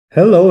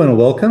Hello and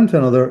welcome to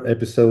another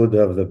episode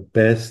of the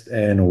best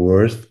and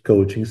worst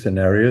coaching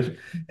scenarios.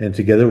 And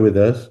together with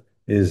us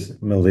is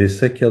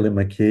Melissa Kelly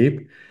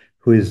McCabe,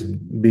 who is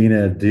being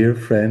a dear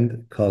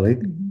friend,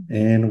 colleague, Mhm.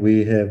 and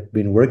we have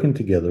been working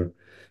together.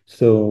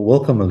 So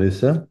welcome,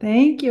 Melissa.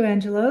 Thank you,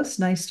 Angelos.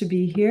 Nice to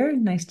be here.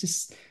 Nice to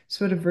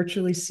sort of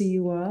virtually see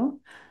you all.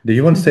 Do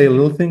you want to say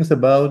little things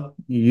about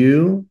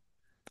you?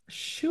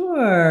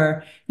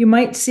 Sure. You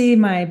might see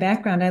my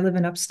background. I live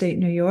in upstate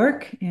New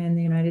York in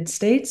the United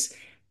States,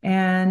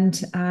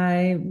 and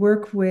I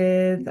work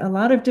with a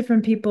lot of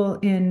different people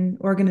in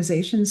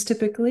organizations,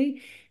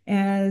 typically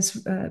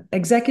as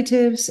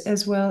executives,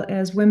 as well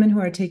as women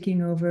who are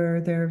taking over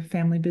their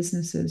family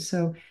businesses.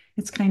 So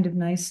it's kind of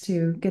nice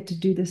to get to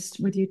do this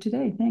with you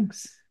today.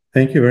 Thanks.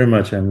 Thank you very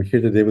much. I'm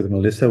here today with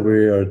Melissa.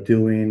 We are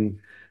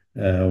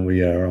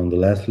on the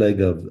last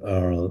leg of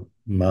our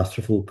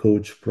Masterful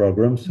Coach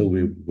program. So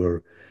we Mhm.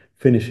 were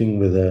finishing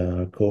with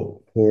a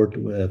cohort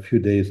a few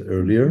days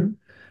earlier, Mhm.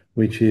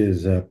 which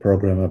is a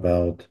program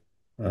about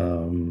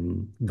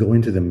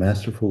going to the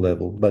masterful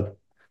level. But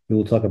we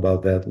will talk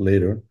about that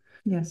later.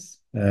 Yes.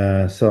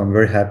 So I'm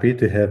very happy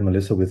to have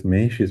Melissa with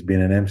me. She's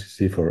been an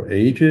MCC for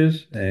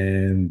ages,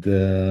 and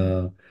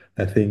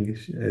I think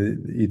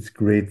it's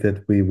great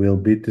that we will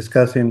be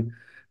discussing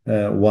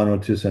one or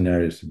two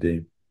scenarios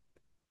today.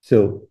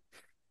 So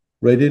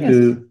ready Yes,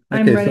 to?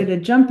 I'm ready to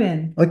jump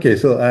in.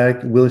 So I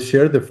will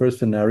share the first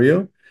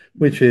scenario,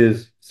 which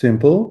is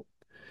simple.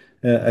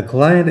 A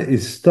client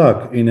is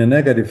stuck in a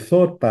negative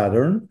thought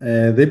pattern,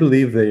 and they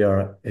believe they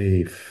are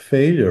a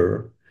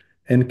failure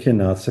and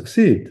cannot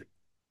succeed.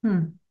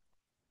 Hmm.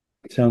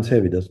 Sounds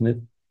heavy, doesn't it?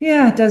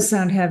 Yeah, it does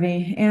sound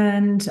heavy.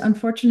 And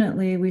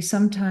unfortunately, we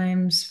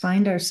sometimes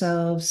find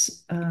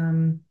ourselves,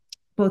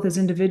 both as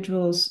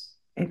individuals,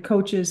 as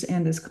coaches,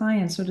 and as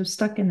clients, sort of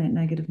stuck in that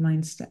negative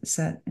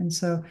mindset. And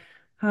so,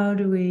 how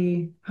do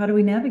we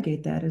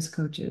navigate that as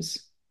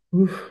coaches?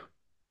 Oof.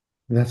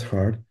 That's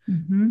hard.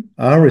 Hmm.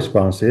 Our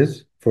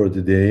responses for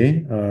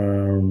today,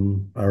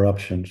 our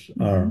options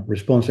are Hmm.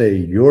 response A,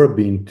 you're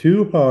being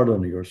too hard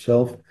on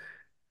yourself.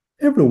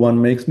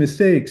 Everyone makes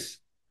mistakes.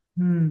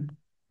 Hmm.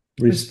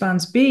 Res-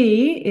 Response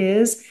B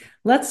is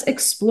let's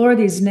explore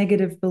these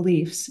negative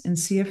beliefs and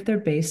see if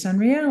they're based on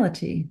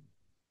reality.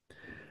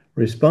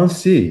 Response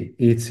C,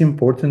 it's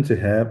important to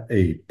have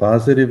a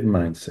positive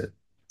mindset.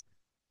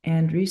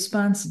 And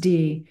response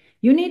D,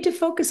 you need to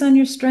focus on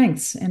your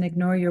strengths and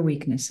ignore your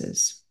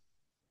weaknesses.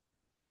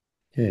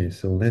 Okay,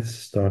 so let's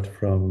start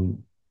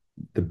from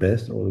the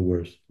best or the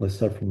worst. Let's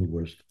start from the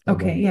worst. How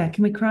Okay, about yeah. that?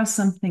 Can we cross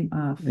something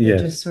off that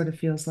Yes. just sort of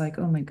feels like,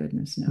 oh my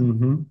goodness, no?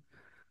 Hmm.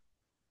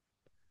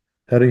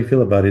 How do you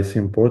feel about it? It's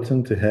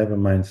important to have a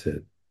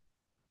mindset.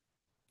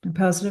 A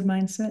positive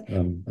mindset?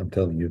 I'm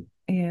telling you.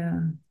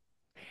 Yeah.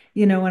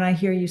 When I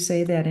hear you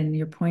say that and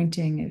you're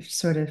pointing, it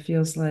sort of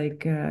feels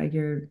like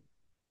you're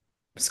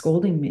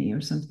scolding me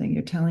or something.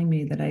 You're telling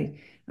me that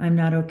I'm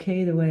not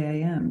okay the way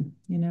I am,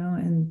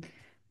 and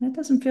that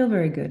doesn't feel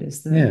very good,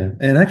 is the Yeah.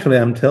 And actually,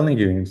 I'm telling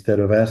you instead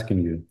of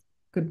asking you.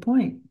 good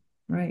point.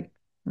 Right,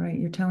 right.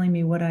 You're telling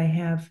me what I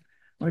have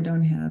or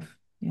don't have.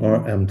 Yeah. Or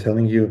I'm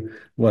telling you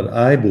what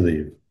I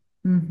believe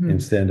Hmm.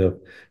 instead of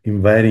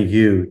inviting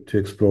you to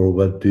explore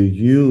what do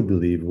you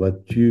believe,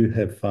 what you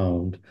have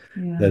found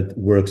Yeah. that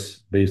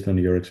works based on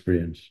your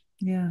experience.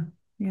 Yeah.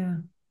 Yeah.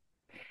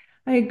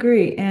 I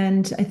agree.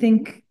 And I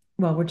think,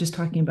 well, we're just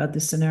talking about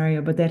this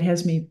scenario, but that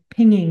has me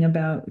pinging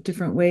about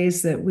different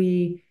ways that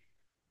we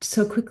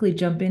so quickly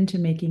jump into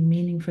making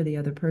meaning for the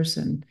other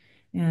person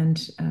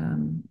and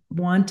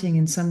wanting,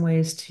 in some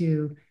ways,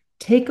 to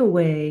take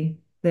away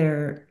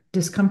their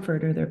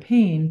discomfort or their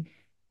pain.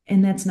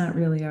 And that's not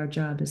really our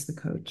job as the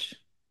coach.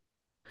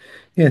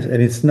 Yes,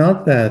 and it's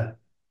not that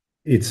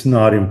it's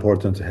not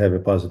important to have a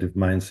positive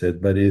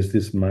mindset, but is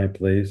this my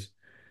place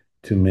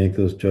to make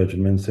those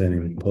judgments and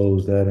Right.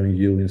 impose that on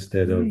you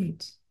instead of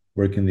Right.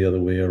 working the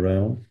other way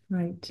around?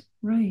 Right.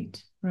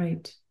 Right.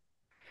 Right.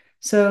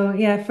 So,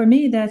 yeah, for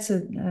me, that's a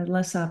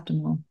less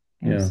optimal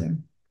Yeah. answer.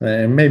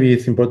 And maybe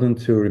it's important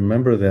to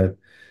remember that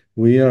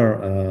we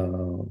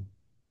are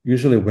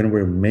usually when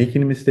we're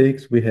making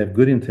mistakes, we have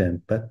good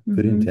intent, but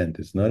good Hmm. intent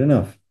is not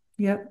enough.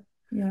 Yep.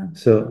 Yeah. Yeah.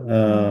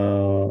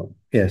 So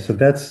so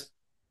that's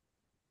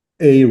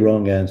a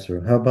wrong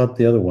answer. How about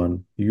the other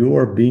one? You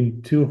are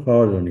being too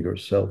hard on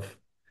yourself.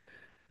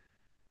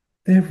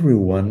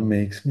 Everyone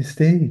makes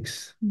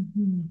mistakes.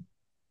 Mhm.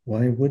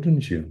 Why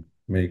wouldn't you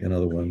make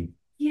another one?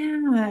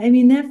 Yeah, I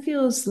mean that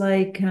feels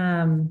like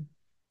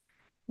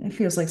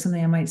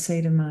something I might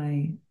say to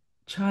my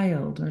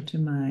child or to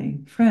my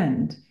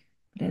friend.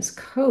 But as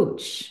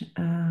coach,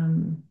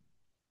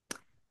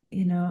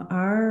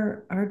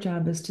 our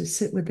job is to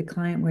sit with the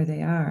client where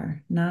they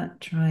are, not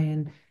try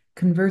and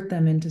convert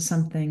them into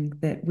something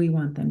that we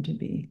want them to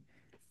be.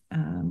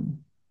 Um,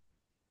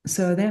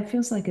 so that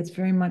feels like it's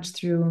very much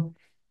through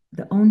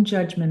the own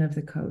judgment of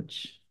the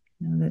coach.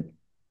 That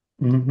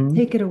Hmm.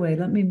 take it away.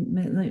 Let me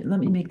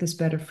make this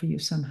better for you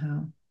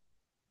somehow.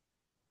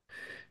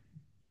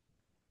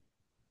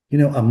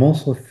 I'm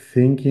also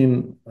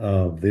thinking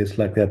of this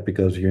like that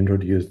because you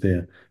introduced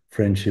the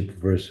friendship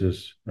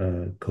versus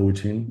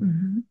coaching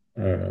Hmm.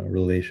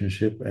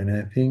 relationship. And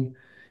I think,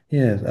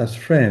 yes, as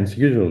friends,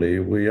 usually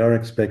we are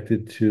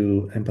expected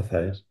to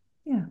empathize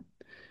Yeah.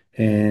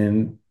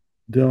 and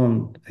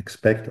don't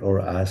expect or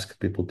ask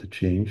people to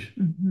change.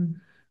 Hmm.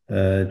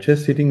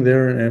 Just sitting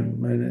there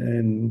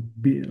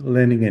and be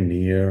lending an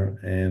ear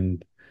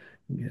and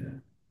yeah,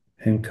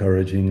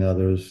 encouraging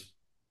others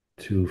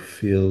to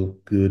feel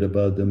good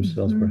about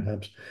themselves, Hmm.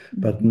 perhaps,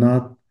 but Hmm.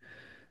 not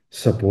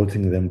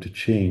supporting them to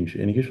change.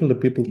 And usually,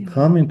 people Yeah.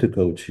 come into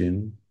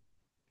coaching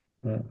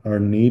are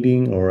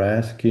needing or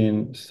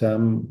asking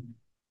some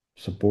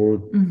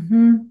support,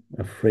 Hmm.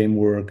 a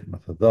framework,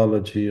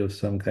 methodology of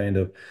some kind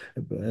of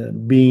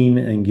being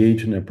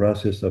engaged in a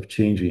process of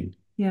changing.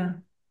 Yeah.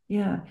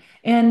 Yeah.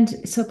 And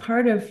so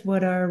part of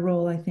what our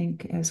role, I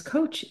think, as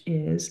coach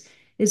is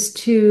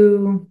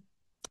to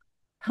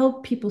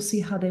help people see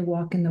how they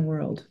walk in the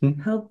world,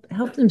 Hmm?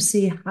 help them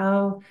see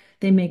how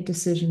they make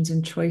decisions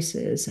and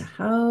choices,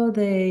 how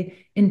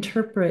they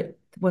interpret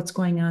what's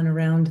going on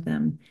around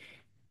them,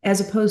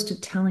 as opposed to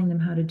telling them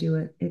how to do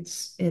it.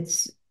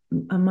 It's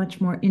a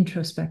much more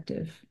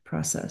introspective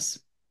process.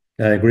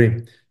 I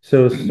agree.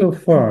 So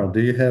far,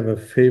 do you have a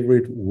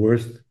favorite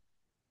worst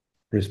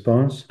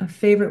response? A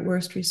favorite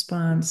worst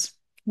response.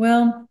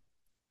 Well,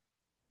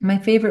 my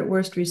favorite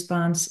worst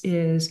response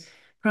is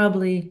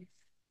probably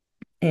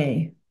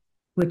A,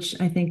 which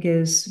I think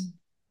is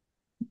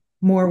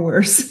more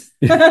worse.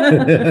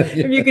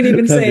 If you can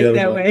even Than say the it other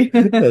that one. way.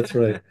 That's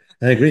right.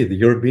 I agree.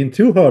 You're being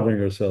too hard on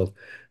yourself.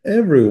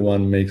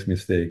 Everyone makes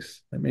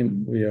mistakes. I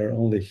mean, we are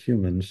only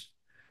humans.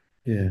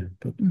 Yeah,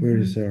 but where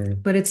Mm-hmm. is our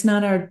But it's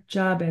not our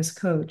job as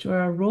coach or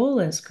our role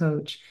as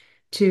coach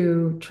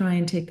to try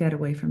and take that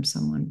away from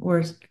someone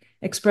or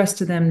express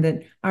to them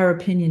that our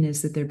opinion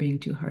is that they're being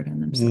too hard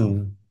on themselves.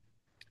 mm.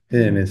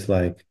 Yeah. And it's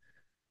like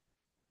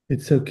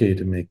it's okay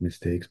to make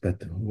mistakes,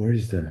 but where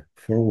is the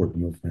forward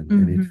movement?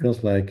 And it Mm-hmm.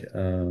 feels like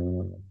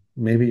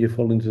maybe you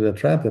fall into the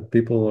trap that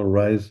people will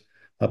rise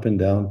up and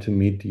down to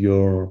meet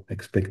your Your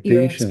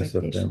expectations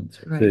of them. expectations,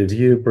 So if right.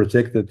 you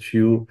project that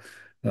you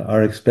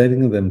are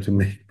expecting them to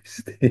make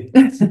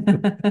mistakes,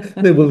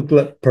 they will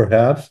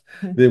perhaps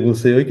they will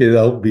say, "Okay,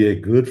 I'll be a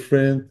good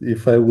friend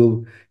if I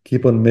will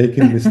keep on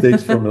making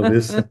mistakes from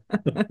Alyssa."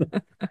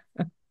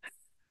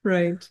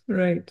 Right,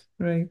 right,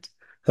 right.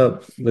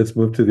 Let's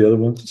move to the other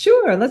ones.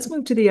 Sure, let's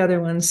move to the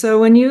other one. So,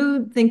 when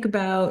you think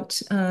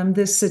about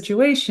this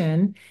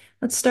situation,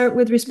 let's start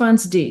with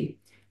response D.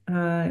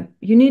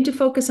 You need to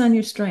focus on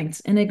your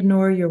strengths and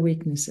ignore your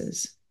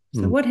weaknesses.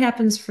 So, Hmm. what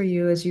happens for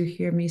you as you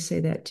hear me say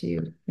that to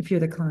you, if you're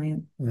the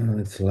client? Well,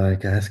 it's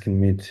like asking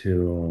me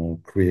to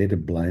create a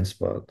blind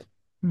spot,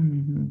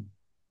 Mm-hmm.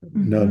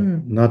 not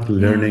Mm-hmm. not Yeah,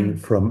 learning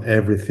from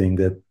everything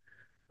that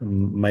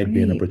might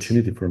be an right.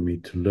 opportunity for me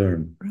to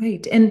learn.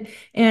 Right.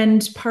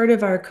 And part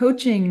of our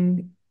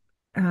coaching,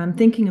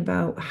 thinking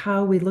about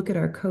how we look at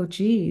our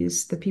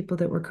coachees, the people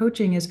that we're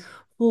coaching, is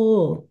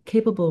whole,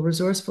 capable,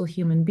 resourceful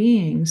human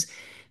beings.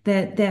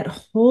 That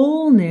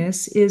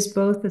wholeness is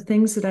both the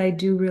things that I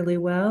do really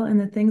well and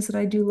the things that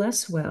I do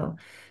less well.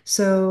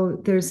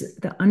 So there's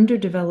the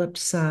underdeveloped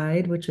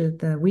side, which are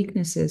the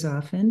weaknesses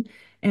often,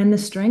 and the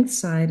strength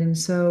side. And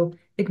so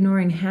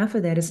ignoring half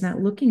of that is not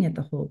looking at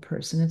the whole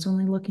person. It's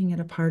only looking at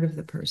a part of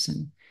the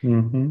person.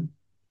 Hmm.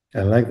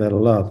 I like that a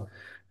lot.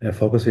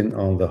 Focusing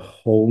on the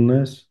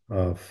wholeness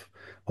of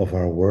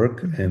our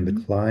work and the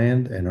Mhm.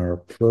 client and our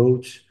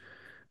approach,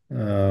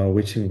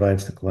 which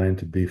invites the client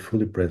to be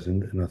fully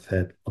present and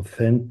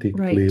authentically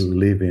Right.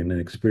 living and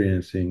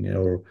experiencing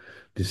or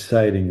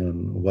deciding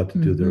on what to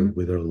do Hmm.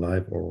 with their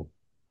life or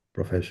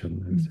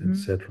profession, Hmm.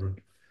 etc.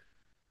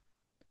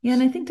 Yeah,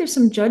 and I think there's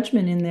some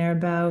judgment in there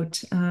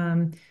about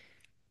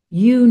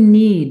you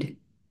need,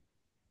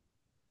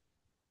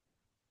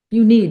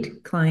 you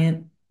need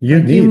client, You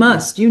like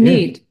need, you yeah,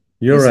 need.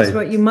 you're This is right.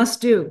 what you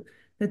must do.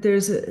 That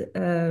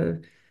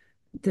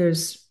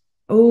there's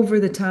over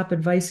the top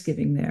advice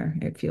giving there.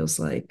 It feels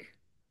like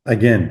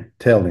Again,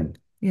 telling.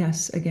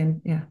 yes,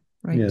 again, yeah,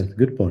 right. Yes,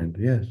 good point.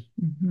 Yes.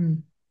 Hmm.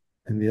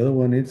 And the other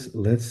one is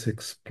let's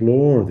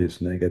explore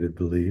these negative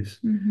beliefs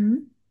Hmm.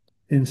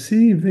 and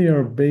see if they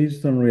are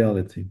based on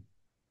reality.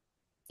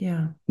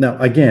 Yeah. Now,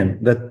 again,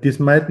 that this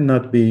might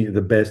not be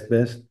the best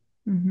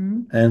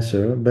Hmm.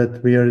 answer,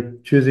 but we are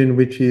choosing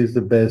which is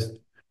the best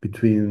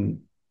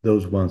between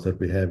those ones that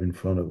we have in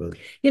front of us.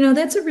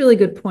 That's a really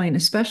good point,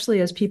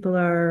 especially as people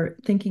are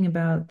thinking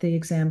about the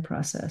exam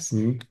process.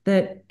 Mhm.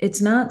 That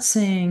it's not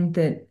saying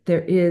that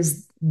there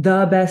is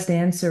the best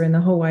answer in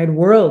the whole wide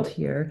world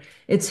here.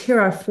 It's here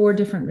are four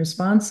different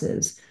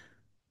responses.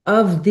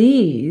 Of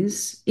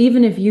these,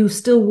 even if you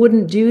still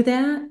wouldn't do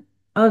that,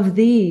 of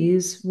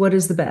these, what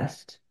is the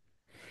best?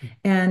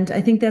 And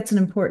I think that's an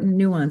important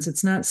nuance.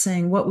 It's not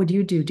saying, what would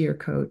you do, dear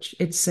coach?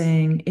 It's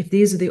saying, if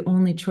these are the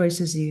only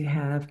choices you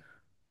have,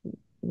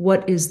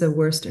 what is the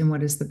worst and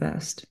what is the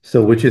best?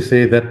 So would you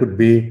say that would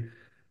be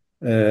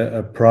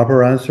a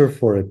proper answer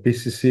for a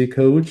PCC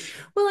coach?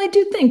 Well, I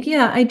do think,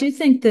 yeah, I do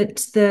think that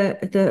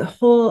the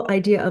whole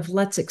idea of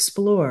let's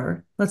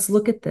explore, let's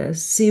look at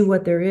this, see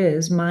what there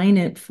is, mine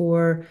it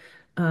for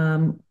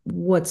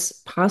what's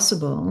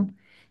possible,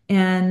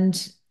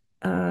 and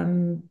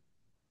um,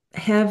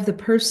 have the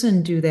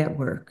person do that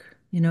work.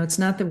 It's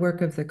not the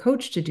work of the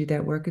coach to do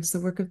that work, it's the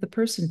work of the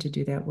person to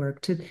do that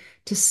work,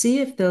 to see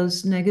if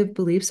those negative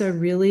beliefs are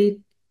really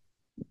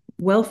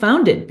well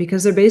founded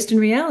because they're based in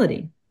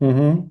reality.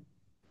 Mm-hmm.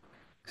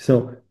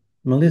 So,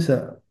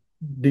 Melissa,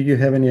 do you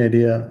have any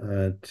idea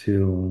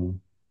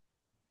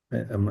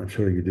I'm not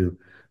sure you do,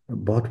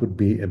 what would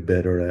be a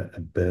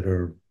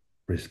better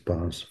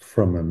response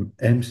from an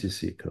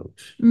MCC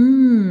coach?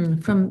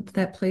 From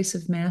that place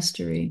of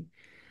mastery.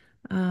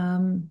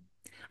 Um,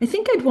 I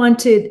think I'd want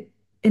to,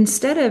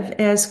 instead of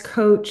as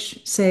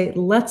coach, say,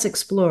 let's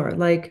explore.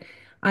 Like,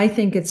 I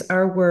think it's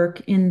our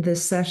work in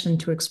this session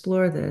to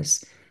explore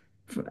this.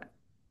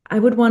 I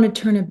would want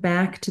to turn it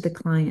back to the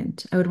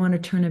client. I would want to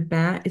turn it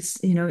back.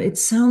 It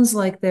sounds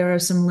like there are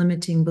some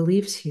limiting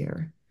beliefs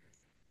here.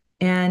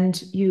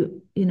 And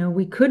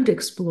we could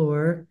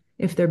explore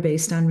if they're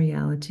based on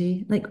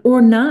reality, like,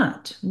 or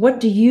not. What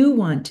do you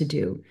want to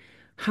do?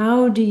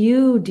 How do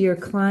you, dear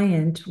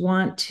client,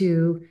 want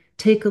to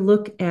take a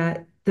look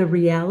at the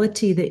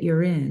reality that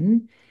you're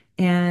in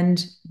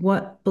and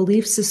what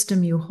belief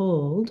system you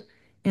hold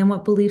and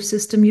what belief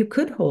system you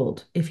could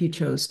hold if you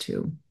chose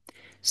to?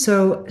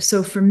 So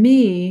for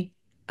me,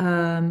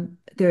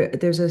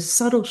 there's a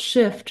subtle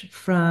shift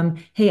from,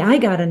 hey, I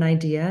got an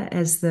idea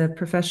as the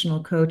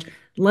professional coach.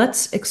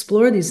 Let's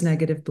explore these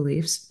negative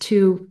beliefs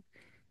to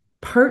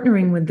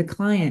partnering with the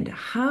client.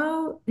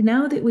 How,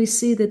 now that we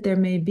see that there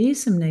may be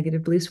some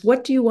negative beliefs,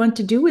 what do you want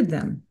to do with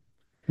them?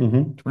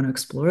 Mm-hmm. Do you want to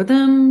explore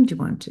them? Do you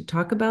want to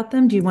talk about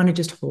them? Do you want to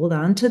just hold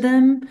on to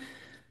them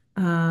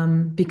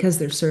because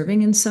they're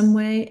serving in some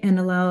way, and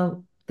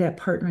allow that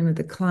partnering with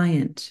the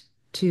client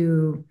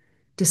to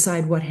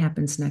decide what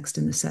happens next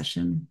in the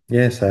session?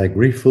 Yes, I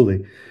agree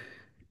fully.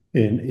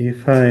 And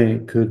if I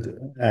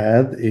could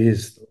add,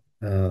 is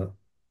uh,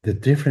 the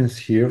difference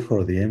here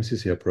for the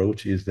MCC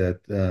approach is that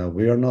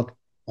we are not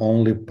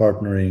only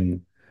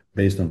partnering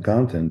based on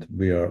content,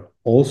 we are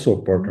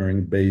also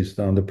partnering based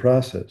on the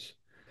process.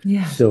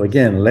 Yeah. So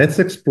again, let's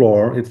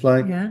explore. It's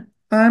like Yeah.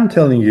 I'm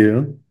telling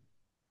you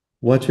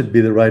what should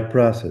be the right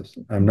process.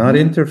 I'm not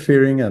Mm-hmm.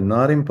 interfering, I'm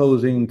not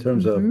imposing in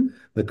terms of Mm-hmm.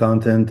 the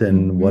content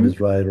and what Mm-hmm. is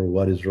right or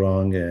what is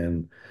wrong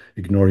and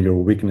ignore your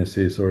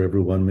weaknesses or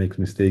everyone makes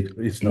mistakes.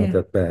 It's not Yeah.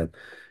 that bad.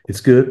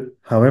 It's good.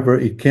 However,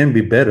 it can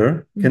be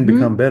better, can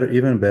become Mm-hmm. better,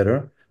 even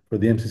better for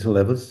the MCC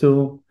levels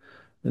to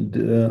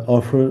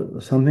offer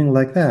something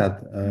like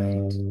that,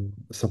 Right.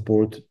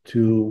 support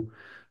to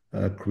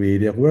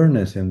create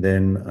awareness and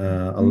then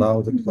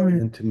allow the Mm-hmm.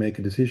 client to make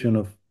a decision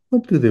of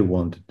what do they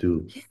want to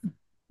do.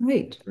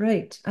 Right,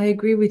 right. I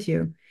agree with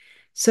you.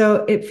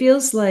 So it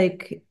feels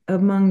like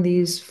among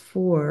these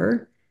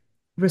four,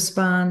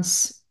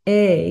 response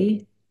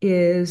A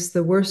is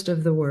the worst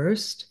of the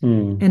worst,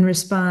 Hmm. and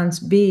response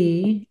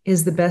B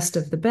is the best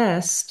of the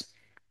best.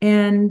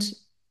 And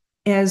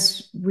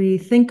as we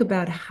think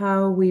about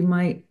how we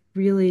might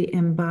really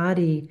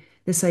embody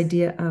this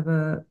idea of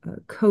a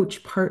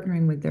coach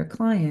partnering with their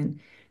client,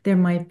 there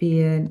might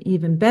be an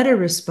even better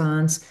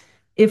response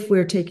if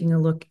we're taking a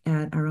look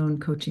at our own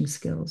coaching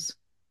skills.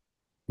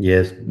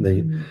 Yes,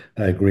 Mm-hmm.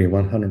 I agree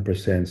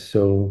 100%.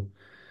 So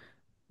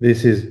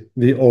this is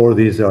or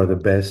these are the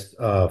best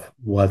of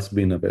what's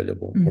been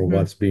available or Mm-hmm.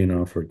 what's being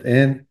offered.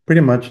 And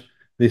pretty much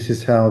this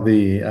is how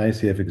the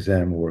ICF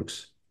exam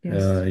works.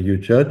 Yes. You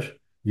judge,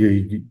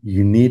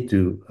 you need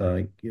to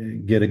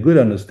get a good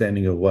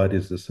understanding of what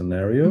is the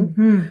scenario,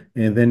 Mm-hmm.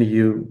 and then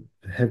you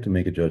have to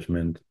make a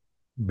judgment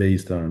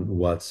based on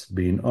what's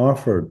being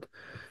offered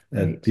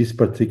at Right. this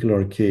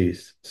particular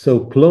case. So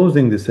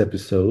closing this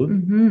episode,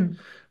 Mm-hmm.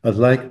 I'd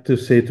like to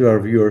say to our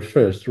viewers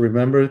first,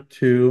 remember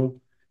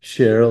to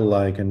share,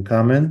 like, and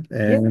comment,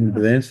 and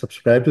Yeah. then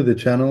subscribe to the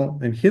channel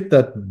and hit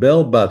that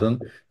bell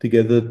button to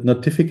get the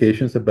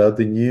notifications about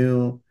the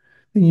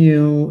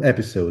new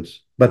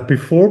episodes. But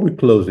before we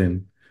close in,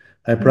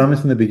 I Yeah.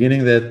 promised in the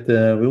beginning that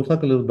we'll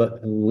talk a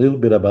little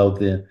bit about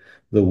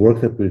the work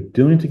that we're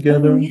doing Oh,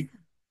 together. yeah.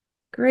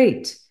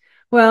 Great.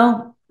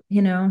 Well,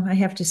 I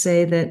have to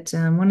say that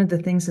one of the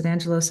things that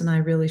Angelos and I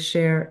really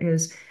share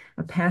is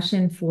a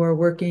passion for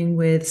working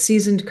with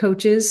seasoned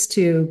coaches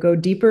to go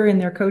deeper in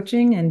their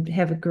coaching and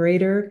have a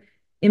greater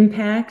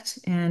impact,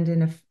 and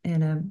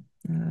in a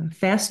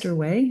faster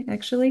way,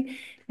 actually.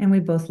 And we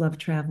both love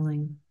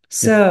traveling. Yeah.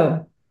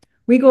 So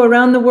we go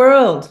around the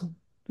world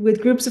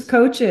with groups of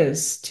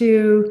coaches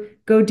to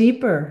go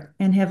deeper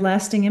and have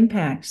lasting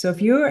impact. So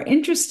if you're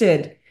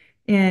interested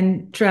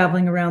in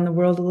traveling around the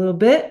world a little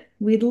bit,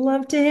 we'd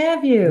love to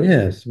have you.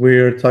 Yes,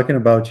 we're talking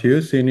about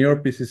you, senior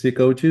PCC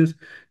coaches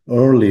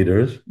or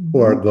leaders who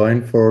are Mm-hmm.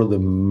 going for the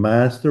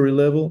mastery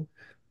level.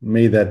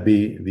 May that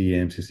be the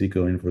MCC,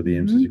 going for the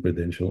MCC Mm-hmm.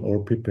 credential or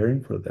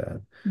preparing for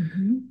that,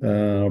 Mm-hmm.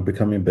 or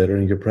becoming better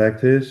in your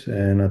practice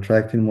and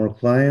attracting more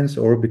clients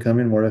or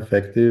becoming more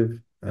effective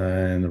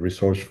and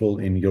resourceful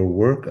in your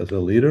work as a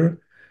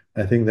leader.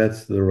 I think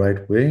that's the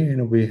right way.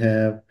 We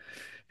have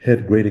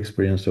had great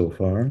experience so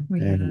far We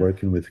and have.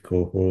 working with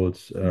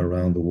cohorts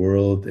around Mhm. the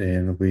world,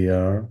 and we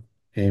are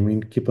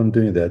aiming to keep on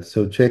doing that.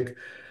 So check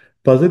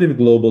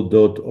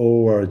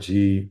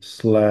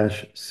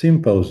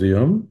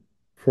positiveglobal.org/symposium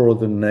for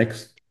the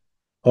next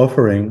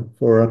offering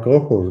for our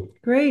cohort.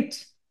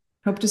 Great.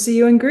 Hope to see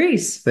you in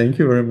Greece. Thank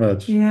you very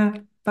much. Yeah.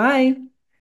 Bye.